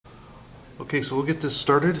Okay, so we'll get this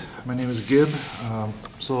started. My name is Gib.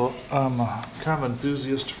 So I'm kind of an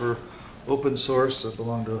enthusiast for open source. I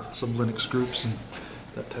belong to some Linux groups and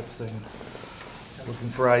that type of thing. Looking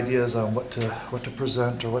for ideas on what to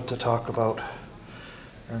present or what to talk about.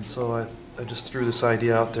 And so I just threw this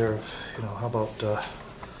idea out there of, how about a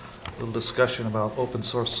little discussion about open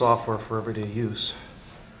source software for everyday use.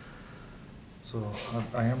 So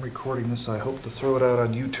I am recording this. I hope to throw it out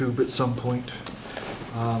on YouTube at some point.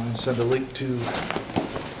 And send a link to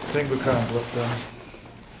Penguicon, but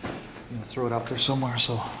throw it out there somewhere,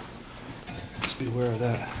 so just be aware of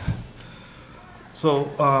that.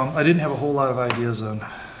 So I didn't have a whole lot of ideas on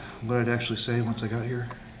what I'd actually say once I got here.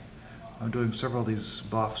 I'm doing several of these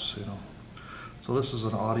buffs, So this is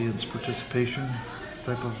an audience participation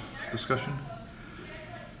type of discussion.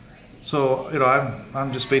 So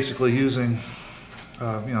I'm just basically using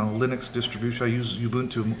Linux distribution. I use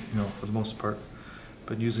Ubuntu, for the most part.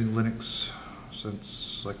 Been using Linux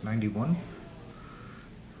since like '91. It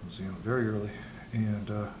was very early, and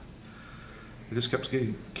it just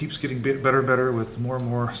keeps getting better and better with more and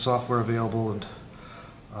more software available. And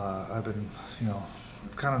I've been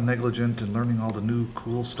kind of negligent in learning all the new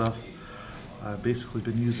cool stuff. I've basically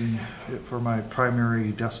been using it for my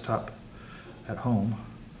primary desktop at home.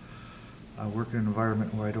 I work in an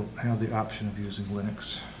environment where I don't have the option of using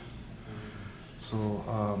Linux.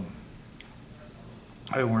 So.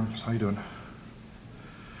 Hi Warren, how you doing?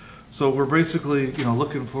 So we're basically,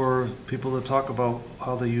 looking for people to talk about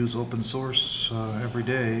how they use open source every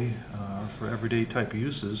day for everyday type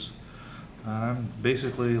uses. I'm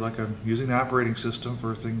basically I'm using the operating system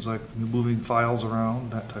for things like moving files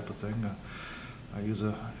around, that type of thing. I use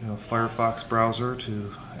a Firefox browser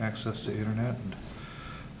to access the internet, and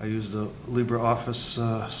I use the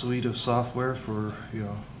LibreOffice suite of software for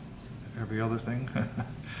every other thing.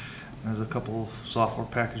 There's a couple of software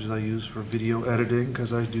packages I use for video editing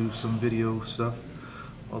because I do some video stuff,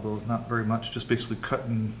 although not very much. Just basically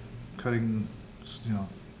cutting, and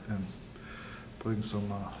putting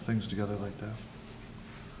some things together like that.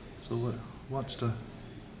 So what wants to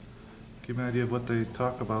give me an idea of what they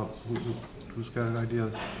talk about? Who's got an idea?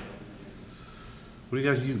 What do you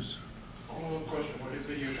guys use? One question: what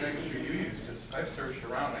video package do you use? Because I've searched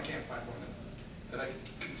around, I can't find one that I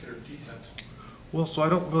consider decent. Well, so I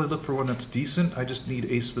don't really look for one that's decent. I just need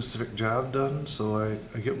a specific job done. So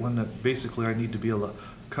I get one that basically I need to be able to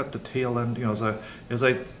cut the tail end. As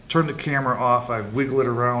I turn the camera off, I wiggle it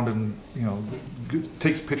around and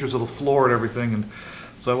takes pictures of the floor and everything. And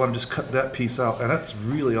so I want to just cut that piece out. And that's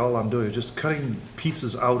really all I'm doing, just cutting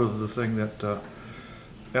pieces out of the thing that.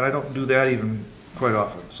 And I don't do that even quite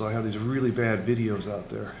often. So I have these really bad videos out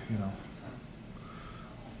there.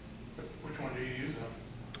 Which one do you use?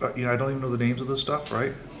 I don't even know the names of this stuff,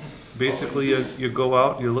 right? Basically, you go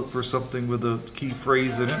out, you look for something with a key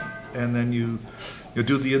phrase in it, and then you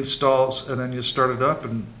do the installs, and then you start it up,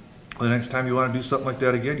 and the next time you want to do something like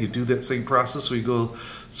that again, you do that same process. So you go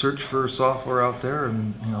search for software out there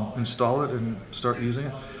and install it and start using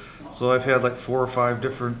it. So I've had like 4 or 5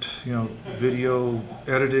 different video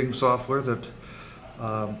editing software that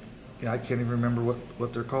I can't even remember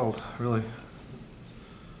what they're called, really.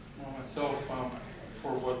 Well, myself.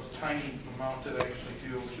 For what tiny amount that I actually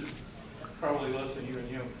do, which is probably less than you,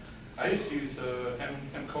 I just use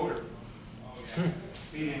encoder,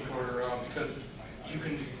 media encoder, because you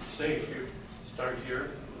can say here, start here,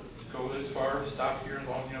 go this far, stop here, as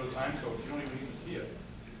long as you know the time codes. You don't even need to see it.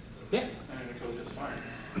 Yeah. And it goes just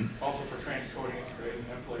fine. Also for transcoding, it's great, and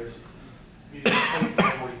templates. Media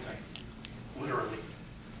encoder, everything, literally.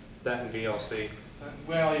 That and VLC.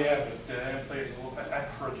 Well, yeah, but templates, I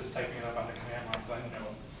prefer just typing it up on the command line because I know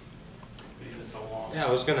it is so long. Yeah,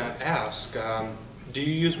 I was going to ask, do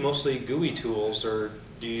you use mostly GUI tools or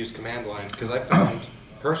do you use command line? Because I found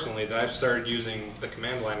personally that I've started using the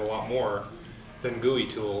command line a lot more than GUI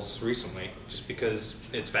tools recently, just because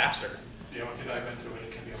it's faster. Yeah, once you dive into it,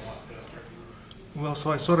 it can be a lot faster. Well,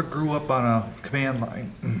 so I sort of grew up on a command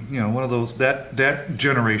line, one of those, that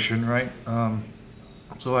generation, right?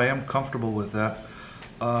 So I am comfortable with that.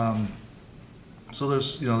 So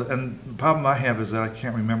there's, and the problem I have is that I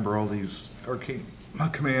can't remember all these arcane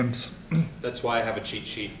commands. That's why I have a cheat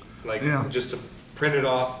sheet, just to print it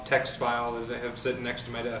off, text file that I have sitting next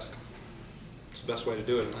to my desk. It's the best way to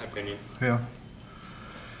do it, in my opinion. Yeah.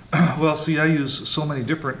 Well, see, I use so many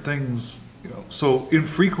different things, so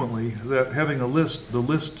infrequently that having a list,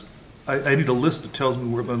 I need a list that tells me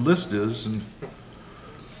where my list is, and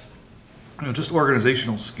just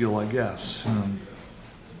organizational skill, I guess.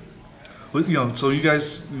 But so you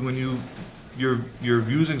guys, when you're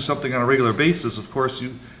using something on a regular basis, of course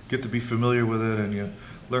you get to be familiar with it, and you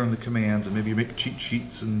learn the commands and maybe make cheat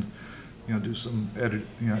sheets and do some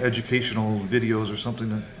educational videos or something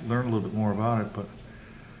to learn a little bit more about it. But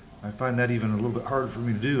I find that even a little bit harder for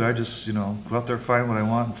me to do. I just go out there, find what I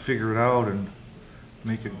want, and figure it out and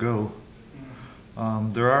make it go.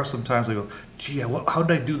 There are some times I go, gee, how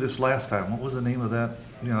did I do this last time? What was the name of that?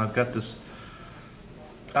 I've got this.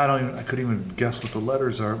 I couldn't even guess what the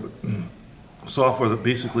letters are, but software that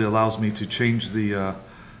basically allows me to change the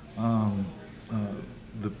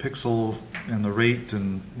pixel and the rate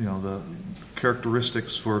and the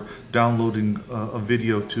characteristics for downloading a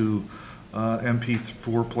video to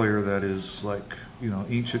MP4 player that is like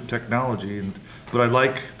ancient technology, but I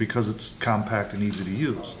like because it's compact and easy to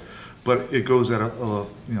use. But it goes at a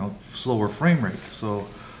slower frame rate, so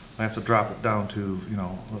I have to drop it down to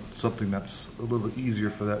something that's a little bit easier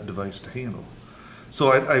for that device to handle.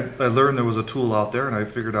 So I learned there was a tool out there, and I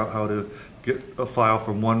figured out how to get a file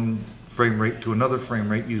from one frame rate to another frame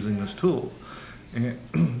rate using this tool.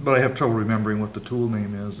 But I have trouble remembering what the tool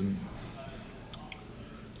name is, and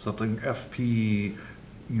something FP,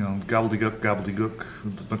 gobbledygook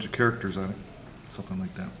with a bunch of characters on it, something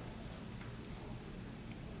like that.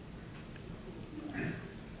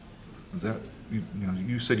 Is that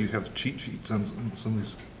you said you have cheat sheets on some of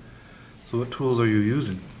these? So what tools are you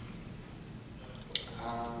using?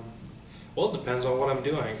 Well, it depends on what I'm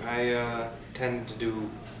doing. I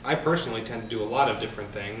personally tend to do a lot of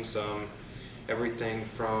different things. Everything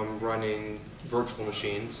from running virtual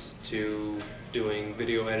machines to doing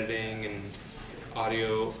video editing and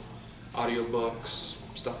audio books,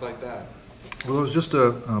 stuff like that. Well, there was just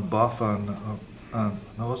a buff on no,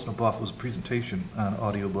 it wasn't a buff, it was a presentation on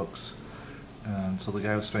audiobooks. And so the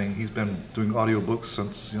guy was saying he's been doing audiobooks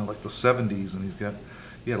since like the 70s, and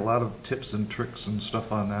he had a lot of tips and tricks and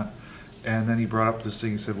stuff on that. And then he brought up this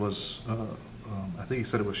thing he said was I think he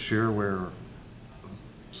said it was shareware or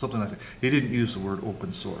something like that. He didn't use the word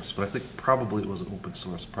open source, but I think probably it was an open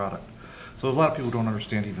source product. So a lot of people don't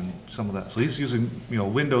understand even some of that. So he's using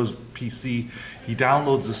Windows PC. He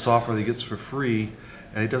downloads the software that he gets for free,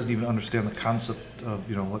 and he doesn't even understand the concept of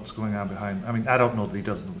what's going on behind. I mean, I don't know that he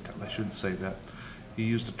doesn't know the concept. I shouldn't say that. He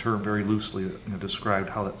used a term very loosely that described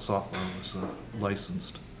how that software was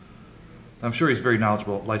licensed. I'm sure he's very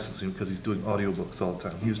knowledgeable about licensing because he's doing audiobooks all the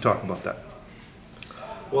time. He was talking about that.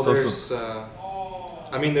 Well, there's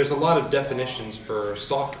a lot of definitions for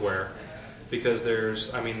software, because there's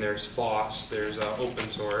FOSS, there's open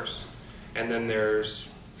source, and then there's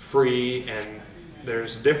free, and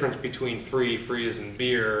there's a difference between free as in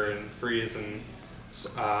beer, and free as in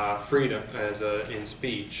freedom as in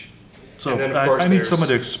speech. So I need someone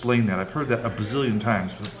to explain that. I've heard that a bazillion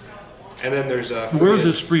times. And then there's where's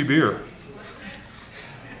this free beer?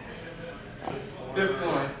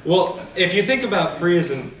 Well, if you think about free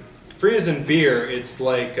as in beer, it's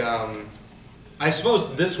like I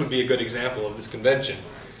suppose this would be a good example of this convention.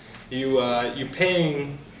 You're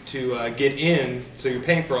paying to get in, so you're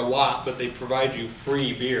paying for a lot, but they provide you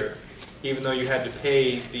free beer. Even though you had to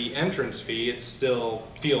pay the entrance fee, it still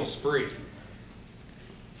feels free.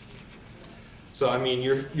 So I mean,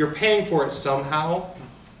 you're paying for it somehow,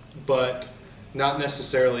 but not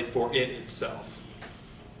necessarily for it itself.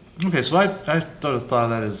 Okay, so I thought of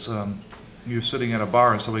that as you're sitting at a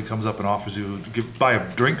bar and somebody comes up and offers you to buy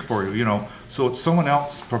a drink for you, so it's someone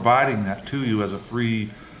else providing that to you as a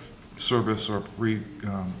free service or free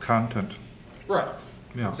content. Right.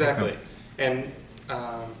 Yeah. Exactly. Okay. And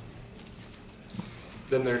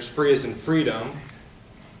then there's free as in freedom,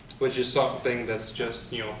 which is something that's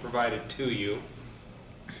just provided to you.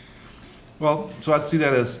 Well, so I'd see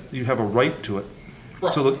that as you have a right to it.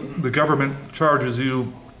 Right. So the government charges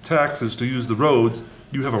you taxes to use the roads.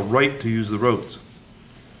 You have a right to use the roads.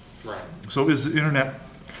 Right. So is the internet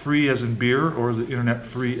free as in beer, or is the internet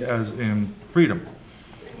free as in freedom?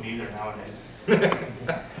 Neither nowadays.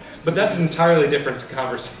 But that's an entirely different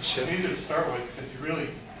conversation. Neither to start with, because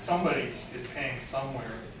somebody is paying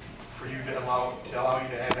somewhere for you to allow you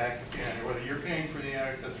to have access to the internet. Whether you're paying for the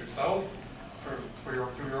access yourself, through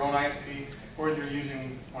your own ISP, or if you're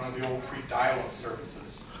using one of the old free dial-up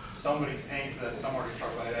services. Somebody's paying for that somewhere to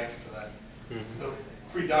provide access to that. Mm-hmm. The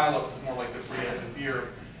free dial-ups is more like the free as in beer.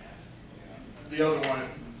 The other one,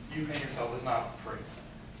 you paying yourself, is not free.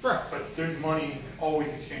 Right. But there's money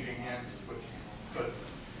always exchanging hands but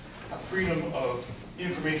a freedom of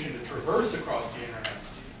information to traverse across the internet,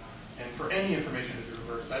 and for any information to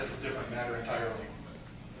traverse, that's a different matter entirely.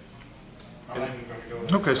 I'm not even going to go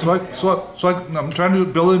there. Okay, so I'm trying to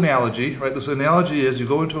build an analogy, right? This analogy is you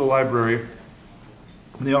go into a library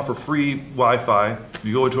and they offer free Wi-Fi.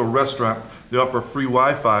 You go into a restaurant, they offer free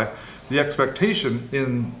Wi-Fi. The expectation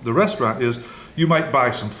in the restaurant is you might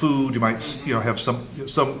buy some food, you might have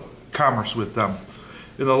some commerce with them.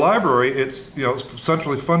 In the library, it's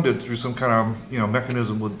centrally funded through some kind of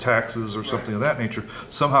mechanism with taxes or something of that nature.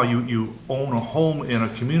 Somehow you own a home in a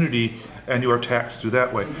community and you are taxed through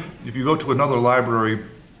that way. If you go to another library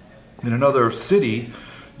in another city,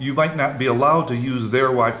 you might not be allowed to use their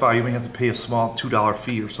Wi-Fi. You may have to pay a small $2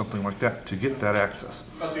 fee or something like that to get that access.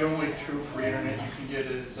 But the only true free internet you can get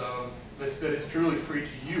is that is truly free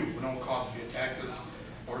to you, no cost via taxes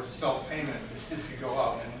or self-payment if you go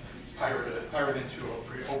out and pirate into a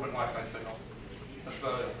free open Wi-Fi signal. That's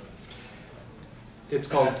about it. It's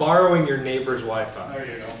called borrowing your neighbor's Wi-Fi. There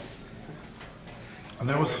you go. And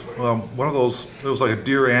there was one of those. There was like a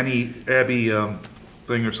Dear Annie Abbey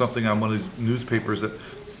thing or something on one of these newspapers that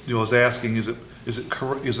was asking, is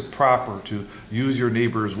it proper to use your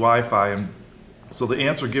neighbor's Wi-Fi? And so the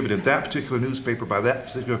answer given in that particular newspaper by that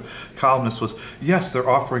particular columnist was, yes, they're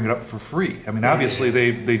offering it up for free. I mean, obviously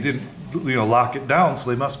they didn't lock it down, so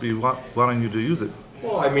they must be wanting you to use it.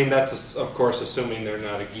 Well, I mean, that's of course assuming they're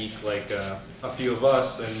not a geek like a few of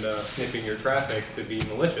us and sniffing your traffic to be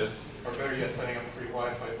malicious. Or better yet, setting up a free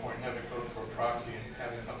Wi-Fi point and having it go through a proxy and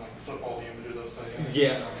having something like flip all the images upside down.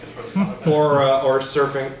 Yeah. Just for the fun of it. Or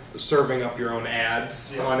serving up your own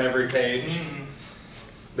ads on every page.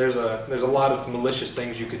 There's a lot of malicious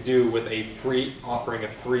things you could do with offering a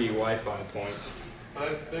free Wi-Fi point.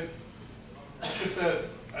 But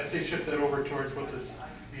I'd say shift that over towards what this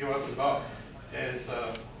BOF is about, is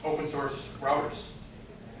open source routers.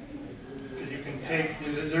 Because you can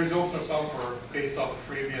there's open source software based off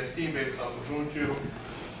of FreeBSD, based off of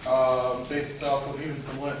Ubuntu, based off of even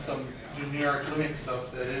some generic Linux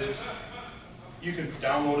stuff that is, you can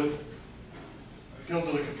download it, build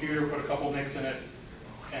to the computer, put a couple NICs in it,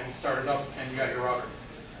 and start it up, and you got your router.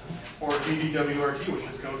 Or DDWRT, which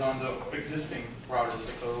just goes on to existing routers,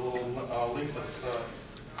 like the little Linksys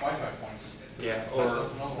Wi-Fi points. Yeah, That's or another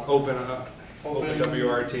one. Open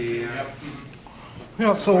WRT. Yep.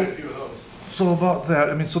 Yeah, so Quite a few of those. So about that,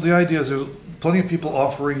 I mean, so the idea is there's plenty of people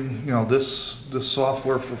offering, this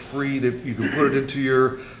software for free that you can put it into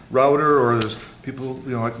your router, or there's people,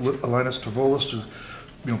 like Linus Torvalds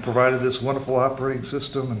who, provided this wonderful operating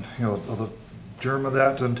system and, the germ of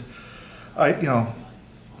that. And I,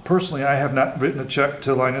 personally, I have not written a check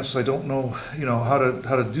to Linus. I don't know, how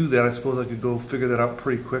to do that. I suppose I could go figure that out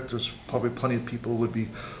pretty quick. There's probably plenty of people who would be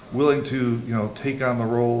willing to, take on the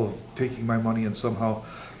role of taking my money and somehow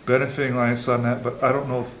benefiting Linus on that. But I don't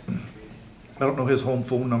know his home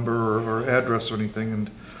phone number or address or anything. And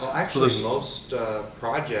well, actually, most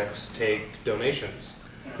projects take donations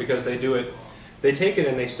because they do it. They take it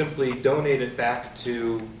and they simply donate it back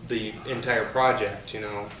to the entire project.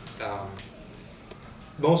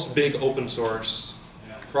 Most big open source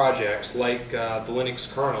projects like the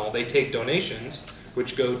Linux kernel, they take donations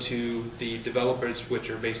which go to the developers, which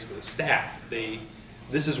are basically staff.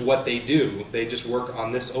 This is what they do. They just work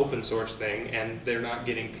on this open source thing, and they're not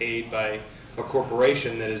getting paid by a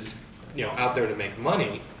corporation that is out there to make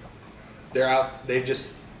money. They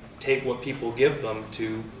just take what people give them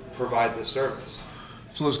to provide the service.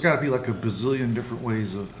 So there's got to be like a bazillion different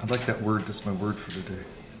ways of, I like that word, that's my word for today.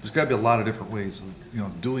 There's got to be a lot of different ways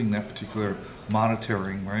of, doing that particular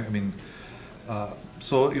monitoring, right? I mean,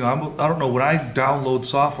 so, I don't know, when I download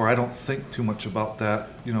software, I don't think too much about that.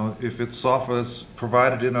 If it's software that's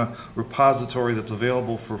provided in a repository that's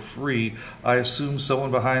available for free, I assume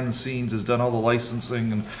someone behind the scenes has done all the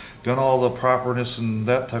licensing and done all the properness and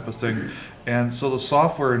that type of thing. And so the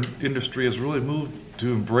software industry has really moved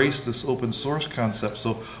to embrace this open source concept.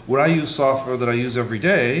 So when I use software that I use every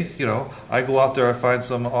day, I go out there, I find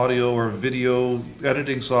some audio or video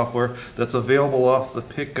editing software that's available off the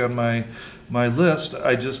pick on my list.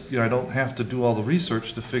 I just, I don't have to do all the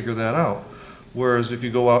research to figure that out. Whereas if you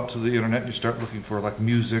go out to the internet and you start looking for like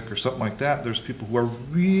music or something like that, there's people who are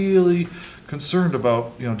really concerned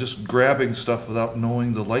about, just grabbing stuff without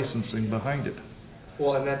knowing the licensing behind it.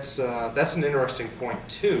 Well, and that's an interesting point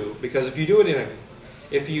too, because if you do it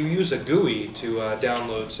if you use a GUI to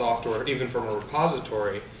download software, even from a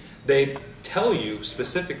repository, they tell you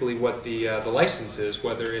specifically what the license is,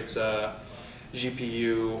 whether it's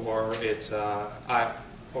GPU or it's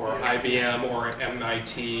IBM or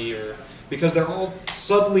MIT, because they're all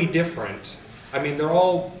subtly different. I mean, they're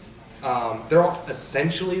all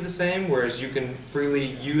essentially the same, whereas you can freely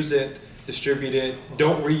use it, distribute it.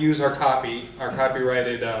 Don't reuse our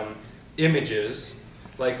copyrighted images.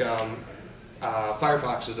 Like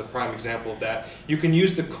Firefox is a prime example of that. You can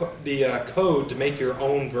use the code to make your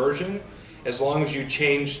own version, as long as you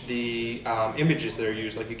change the images that are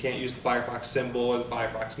used. Like you can't use the Firefox symbol or the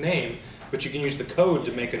Firefox name, but you can use the code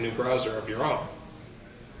to make a new browser of your own.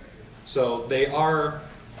 So the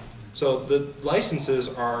licenses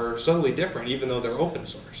are subtly different, even though they're open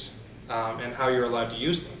source, and how you're allowed to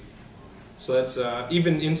use them. So that's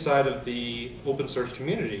even inside of the open source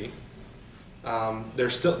community,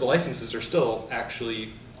 the licenses are still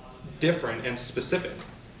actually different and specific.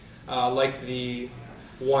 Like the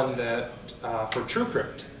one that for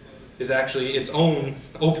TrueCrypt is actually its own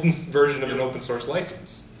open version of an open source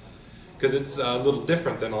license, because it's a little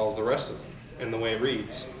different than all the rest of them in the way it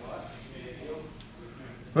reads.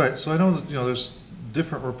 Right. So I know that there's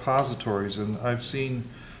different repositories, and I've seen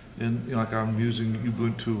like I'm using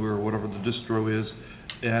Ubuntu or whatever the distro is,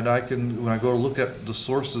 and I can, when I go to look at the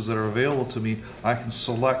sources that are available to me, I can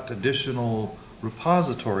select additional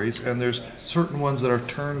repositories, and there's certain ones that are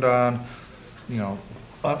turned on,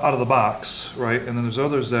 out of the box, right? And then there's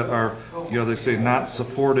others that are, they say not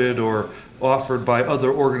supported or offered by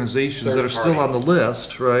other organizations that are still on the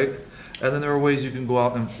list, right? And then there are ways you can go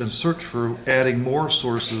out and search for adding more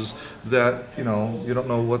sources that, you don't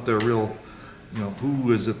know what their real,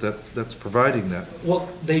 who is it that's providing that. Well,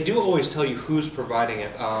 they do always tell you who's providing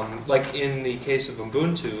it. Like in the case of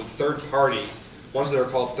Ubuntu, third-party, ones that are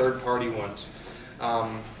called third-party ones.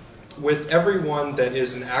 With every one that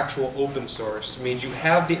is an actual open source, means you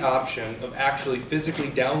have the option of actually physically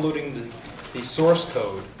downloading the source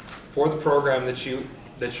code for the program that you're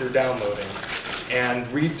downloading, and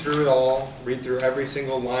read through it all, read through every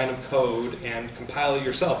single line of code, and compile it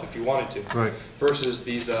yourself if you wanted to. Right. Versus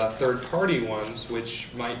these third-party ones, which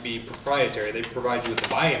might be proprietary. They provide you with the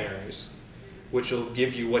binaries, which will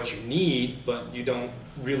give you what you need, but you don't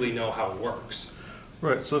really know how it works.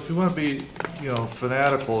 Right. So if you want to be,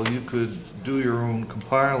 fanatical, you could do your own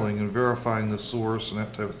compiling and verifying the source and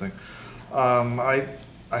that type of thing. I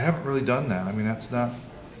haven't really done that. I mean, that's not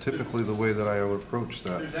typically the way that I would approach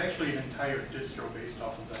that. There's actually an entire distro based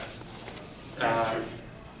off of that.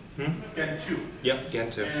 Gen2. Yep,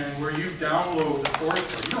 Gen2. And where you download the source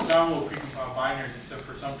code, you don't download precompiled binaries except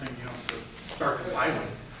for something, to start compiling.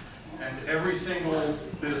 And every single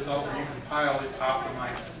bit of software you compile is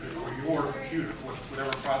optimized for your computer, whatever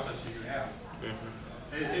processor you have.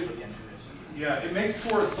 It makes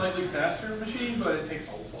for a slightly faster machine, but it takes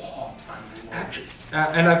a long time to load. Actually,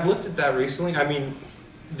 and I've looked at that recently. I mean,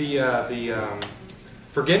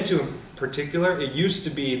 for Gentoo in particular, it used to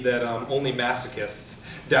be that only masochists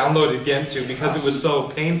downloaded Gentoo because it was so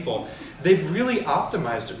painful. They've really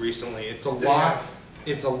optimized it recently. It's a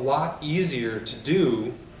lot easier to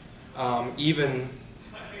do, even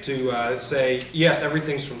to say yes,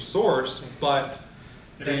 everything's from source, but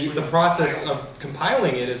the process of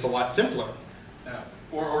compiling it is a lot simpler. Yeah.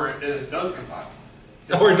 Or it does compile.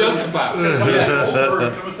 Or it does compile.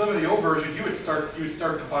 Some of the old versions, you would start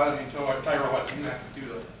compiling the entire OS, and you have to do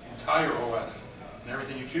the entire OS and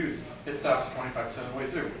everything you choose. It stops 25% of the way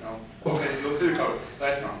through. Okay, you go through the code.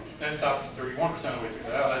 That's wrong. Then it stops 31% of the way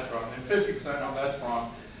through. Oh, that's wrong. Then 50%. No, that's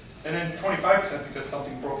wrong. And then 25% because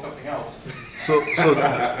something broke something else. So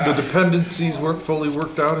the dependencies weren't fully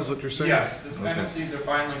worked out, is what you're saying? Yes, the dependencies are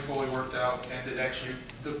finally fully worked out, and it actually,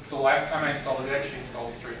 the last time I installed it, actually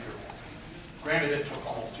installed straight through. Granted, it took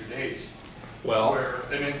almost 2 days. Well, where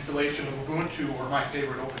an installation of Ubuntu or my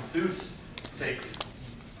favorite OpenSUSE takes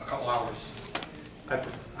a couple hours.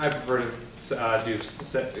 I prefer to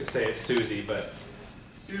say it's Susie, but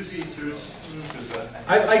SUSE.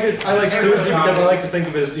 I like Susie because I like to think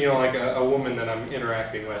of it as like a woman that I'm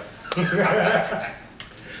interacting with.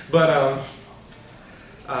 But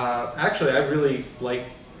actually,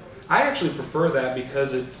 I actually prefer that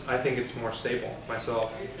because I think it's more stable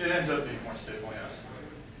myself. It ends up being more stable, yes.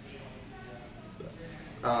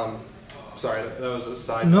 Sorry, that was a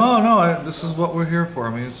side. No, this is what we're here for.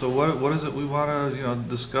 I mean, so what is it we want to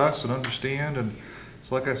discuss and understand? And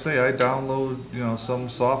so, like I say, I download some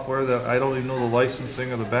software that I don't even know the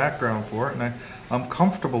licensing or the background for it, and I'm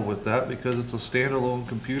comfortable with that because it's a standalone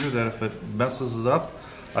computer that if it messes it up,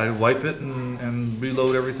 I wipe it and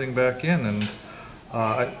reload everything back in, and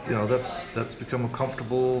that's become a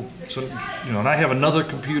comfortable. So and I have another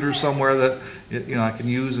computer somewhere that I can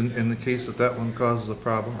use in the case that one causes a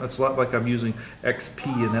problem. It's a lot like I'm using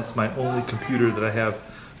XP, and that's my only computer that I have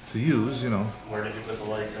to use. Where did you put the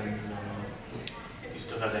license? You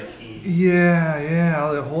still have that key?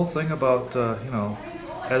 Yeah. The whole thing about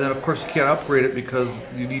and then of course you can't upgrade it because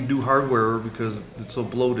you need new hardware because it's so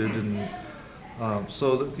bloated, and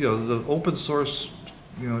so the open source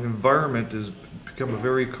environment has become a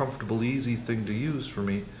very comfortable, easy thing to use for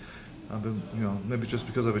me. I've been, maybe just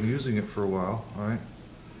because I've been using it for a while, all right?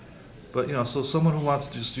 But so someone who wants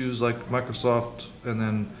to just use like Microsoft and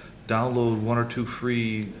then download 1 or 2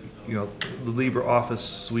 free, you know, the LibreOffice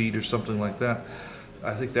suite or something like that.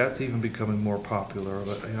 I think that's even becoming more popular.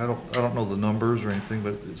 But I don't know the numbers or anything,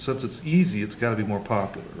 but since it's easy, it's got to be more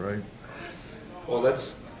popular, right? Well,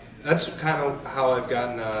 that's kind of how I've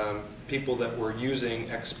gotten people that were using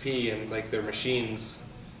XP and like their machines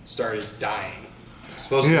started dying. I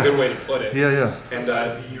suppose it's a good way to put it. Yeah. And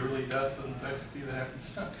the yearly death of XP that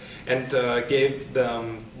happens. And gave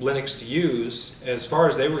them Linux to use. As far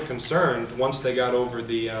as they were concerned, once they got over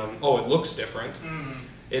the oh, it looks different.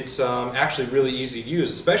 It's actually really easy to use,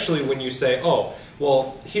 especially when you say, oh,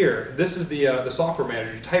 well, here, this is the software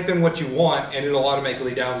manager. Type in what you want, and it'll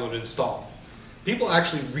automatically download and install. People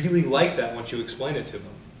actually really like that once you explain it to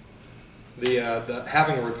them. The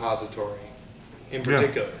having a repository, in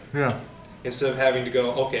particular. Yeah. Instead of having to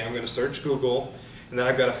go, okay, I'm going to search Google, and then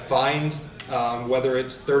I've got to find whether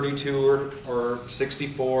it's 32 or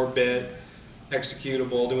 64-bit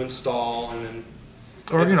executable to install, and then.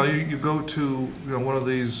 Or you know, you go to one of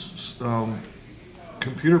these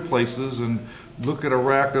computer places and look at a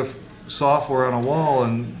rack of software on a wall,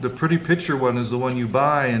 and the pretty picture one is the one you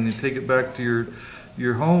buy, and you take it back to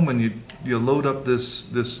your home, and you load up this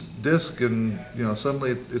disk, and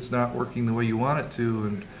suddenly it's not working the way you want it to,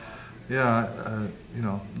 and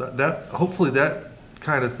that hopefully that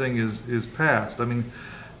kind of thing is past. I mean,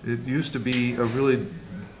 it used to be a really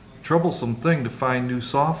troublesome thing to find new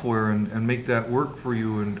software and make that work for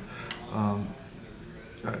you, and I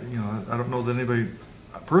don't know that anybody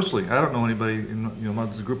personally, I don't know anybody in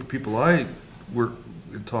the group of people I work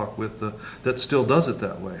and talk with that still does it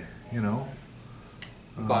that way.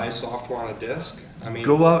 Buy software on a disk. I mean,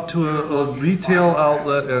 go out to a retail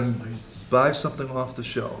outlet and buy something off the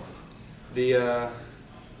shelf. The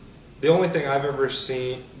only thing I've ever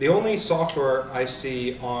seen, the only software I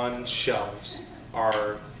see on shelves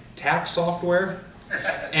are tax software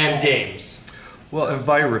and games. Well, and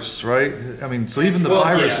virus, right? I mean, so even the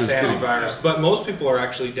viruses. Yes, antivirus. But most people are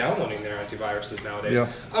actually downloading their antiviruses nowadays,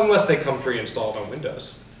 yeah. Unless they come pre-installed on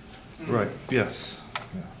Windows. Right. Yes.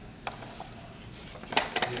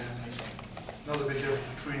 Another big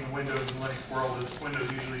difference between the Windows and Linux world is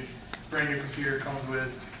Windows usually, brand new computer comes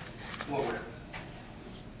with bloatware.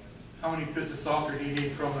 How many bits of software do you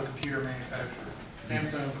need from the computer manufacturer?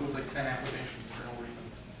 Samsung includes like 10 applications for no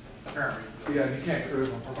reasons, apparent reasons. Yeah, you can't get rid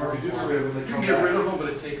of them. Or if you do get rid of them, you can get rid of them, but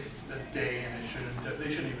it takes a day, and they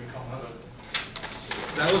shouldn't even come with it.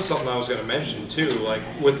 That was something I was going to mention too. Like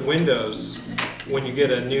with Windows, when you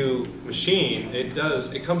get a new machine, it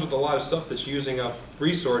comes with a lot of stuff that's using up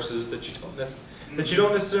resources that you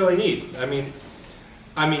don't necessarily need. I mean,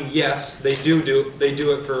 yes, they do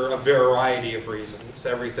it for a variety of reasons.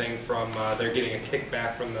 Everything from they're getting a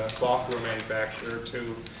kickback from the software manufacturer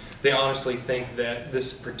to they honestly think that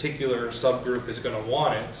this particular subgroup is going to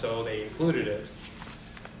want it, so they included it.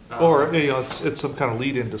 Or it's some kind of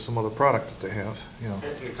lead into some other product that they have.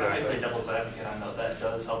 If I play devil's advocate on that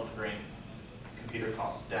does help to bring computer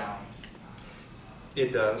costs down.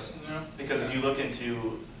 It does. Yeah. Because if you look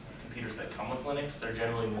into computers that come with Linux, they're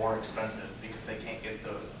generally more expensive because they can't get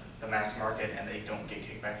the mass market and they don't get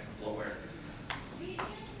kickback from bloatware.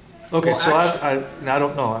 Okay, Well, so I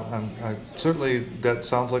don't know. I certainly that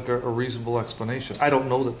sounds like a reasonable explanation. I don't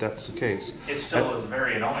know that that's the case. It still is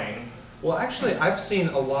very annoying. Well, actually, I've seen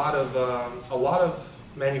a lot of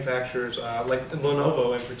manufacturers, like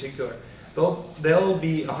Lenovo in particular. They'll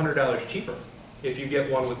be $100 cheaper if you get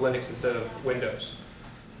one with Linux instead of Windows.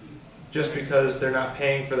 Just because they're not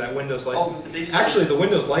paying for that Windows license. Actually, the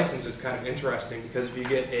Windows license is kind of interesting because if you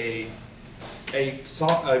get a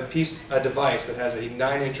device that has a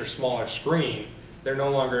 9-inch or smaller screen,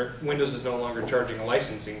 Windows is no longer charging a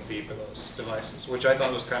licensing fee for those devices, which I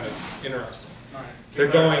thought was kind of interesting. Right. They're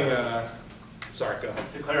going. Sorry, go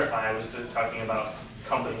ahead. To clarify, I was talking about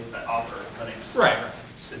companies that offer Linux, Right.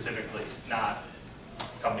 specifically, not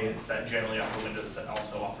companies that generally offer Windows that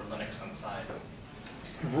also offer Linux on the side.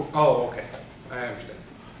 Oh, okay. I understand.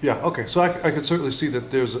 Yeah. Okay. So I could certainly see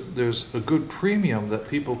that there's a good premium that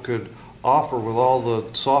people could offer with all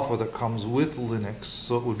the software that comes with Linux,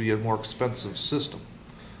 so it would be a more expensive system.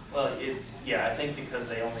 Well, I think because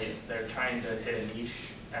they're trying to hit a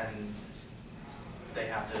niche and they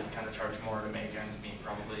have to kind of charge more to make ends meet,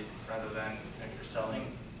 probably, rather than if you're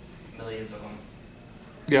selling millions of them.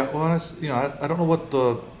 Yeah, well, I don't know what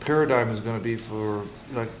the paradigm is going to be for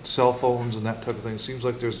like cell phones and that type of thing. It seems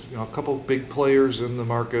like there's a couple big players in the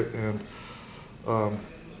market, and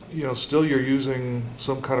still you're using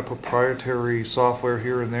some kind of proprietary software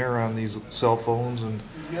here and there on these cell phones. And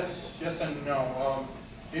yes and no.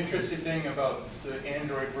 The interesting thing about the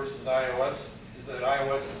Android versus iOS is that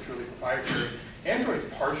iOS is truly proprietary. Android's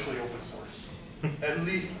partially open source, at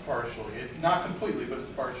least partially. It's not completely, but it's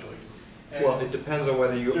partially. And Well, it depends on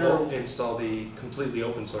whether you There- install the completely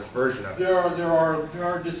open source version of it. there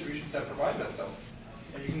are distributions that provide that though.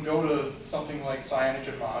 And you can go to something like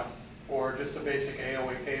CyanogenMod or just a basic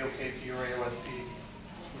AOKP or AOSP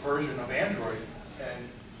version of Android. And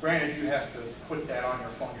granted, you have to put that on your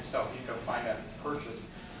phone yourself. You can find that purchase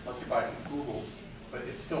unless you buy it from Google, but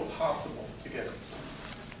it's still possible to get it.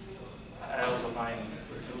 I also find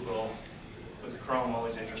with Google, with Chrome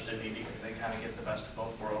always interested me because they kind of get the best of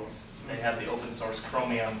both worlds. They have the open source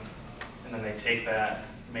Chromium, and then they take that,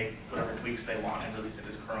 make whatever tweaks they want, and release it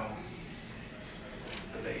as Chrome.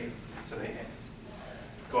 But they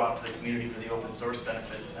go out to the community for the open source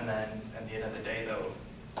benefits, and then at the end of the day, though,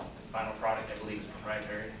 the final product I believe is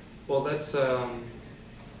proprietary. Well, that's,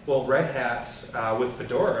 well, Red Hat with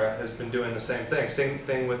Fedora has been doing the same thing. Same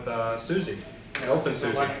thing with SUSE,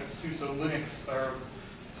 OpenSUSE. SUSE Linux are,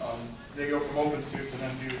 they go from OpenSUSE and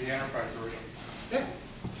then do the enterprise version. Yeah.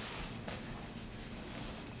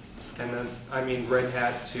 And then, I mean, Red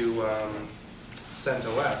Hat to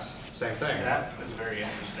CentOS, same thing. That was very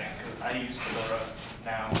interesting, because I use Fedora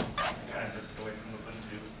now, kind of drifted away from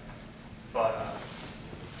Ubuntu. But,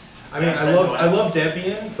 I mean, Yeah, I love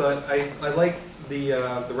Debian, but I like the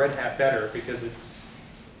Red Hat better because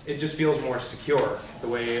it just feels more secure the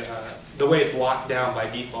way it's locked down by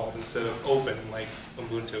default instead of open like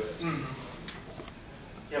Ubuntu is.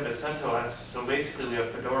 yeah, but CentOS, so basically we have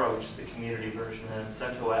Fedora, which is the community version, and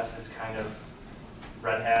CentOS is kind of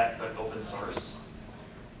Red Hat, but open source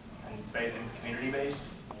and community based.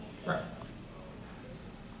 Right.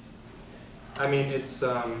 I mean, it's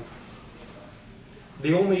the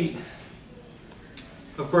only,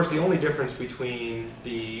 of course, the only difference between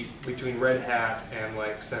Red Hat and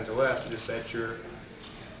like CentOS is that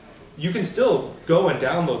you can still go and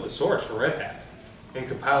download the source for Red Hat and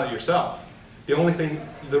compile it yourself.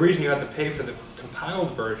 The reason you have to pay for the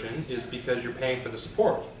compiled version is because you're paying for the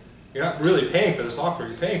support. You're not really paying for the software,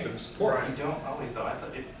 you're paying for the support. You don't always though.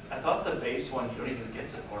 I thought the base one you don't even get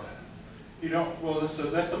support. You don't, well, that's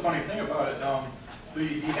the funny thing about it.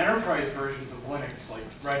 The enterprise versions of Linux, like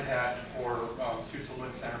Red Hat or SUSE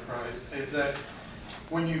Linux Enterprise, is that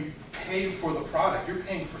when you pay for the product, you're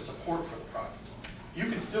paying for support for the product. You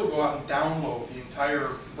can still go out and download the entire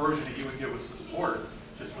version that you would get with the support,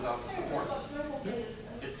 just without the support.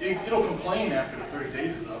 It'll complain after the 30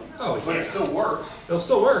 days is up, but it still works. It'll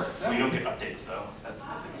still work. Yeah. You don't get updates though. That's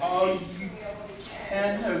the thing. You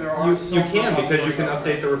can, or there are You some can because you can repositories out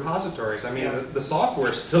there. update the repositories. I mean, Yeah. the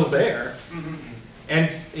software is still there. Mhm. And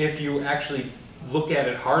if you actually look at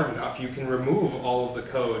it hard enough, you can remove all of the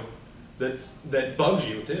code that bugs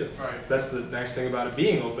you too. Right. That's the nice thing about it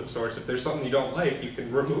being open source. If there's something you don't like, you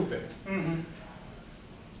can remove it. Mhm.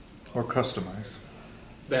 Or customize.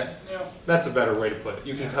 Yeah. That's a better way to put it.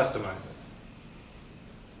 You can Yeah. customize it.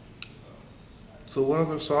 So what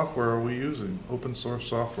other software are we using? Open source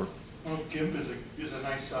software? Well, GIMP is a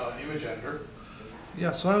nice image editor.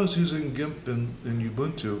 Yeah, so I was using GIMP in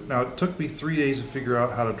Ubuntu. Now, it took me 3 days to figure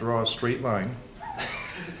out how to draw a straight line.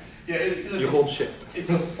 Yeah, You hold shift. it's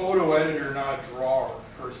a photo editor, not a drawer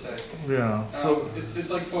per se. Yeah, so, It's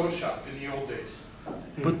like Photoshop in the old days.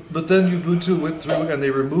 but then Ubuntu went through and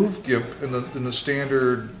they removed GIMP in the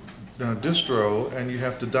standard distro, and you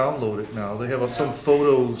have to download it now. They have some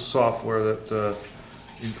photo software that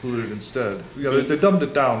included instead. Yeah, they dumbed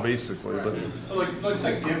it down basically, but Like I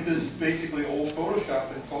said, GIMP is basically old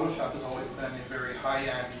Photoshop, and Photoshop has always been a very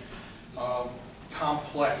high-end,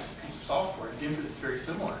 complex piece of software. GIMP is very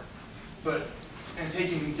similar. And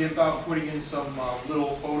taking GIMP out and putting in some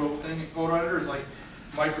little photo editor is like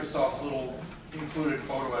Microsoft's little included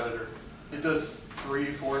photo editor. It does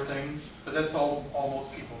 3-4 things, but that's all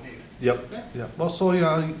most people need. yep. Well, so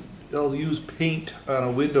yeah, I'll use Paint on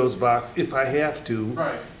a Windows box if I have to,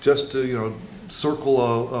 Right. just to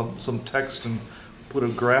circle some text and put a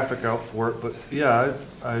graphic out for it. But yeah,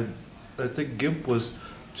 I think GIMP was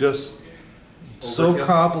just so Overkill.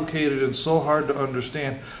 complicated and so hard to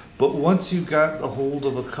understand. But once you got a hold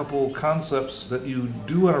of a couple concepts that you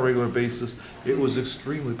do on a regular basis, it was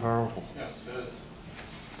extremely powerful. Yes, it is.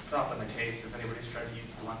 It's often the case if anybody's tried to use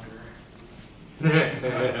Blender.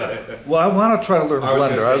 Well, I want to try to learn I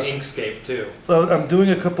was Blender. going to say Inkscape too. I'm doing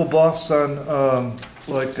a couple buffs on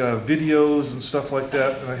videos and stuff like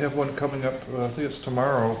that, and I have one coming up. I think it's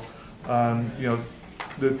tomorrow on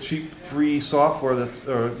the cheap free software that's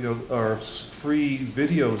or free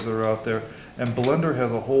videos that are out there. And Blender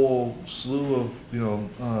has a whole slew of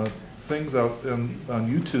things out on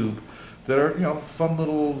YouTube that are fun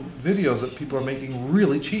little videos that people are making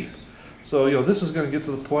really cheap. So this is going to get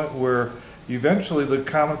to the point where eventually the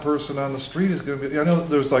common person on the street is going to be, I know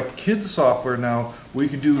there's like kids software now where you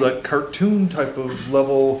can do like cartoon type of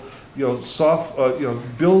level, you know,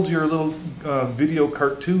 build your little video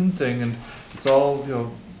cartoon thing, and it's all, you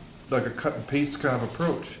know, like a cut and paste kind of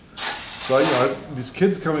approach. So, you know, these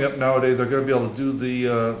kids coming up nowadays are going to be able to do the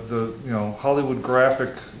you know, Hollywood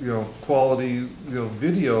graphic, you know, quality, you know,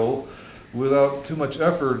 video without too much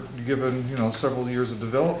effort, given, you know, several years of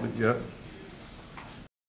development yet.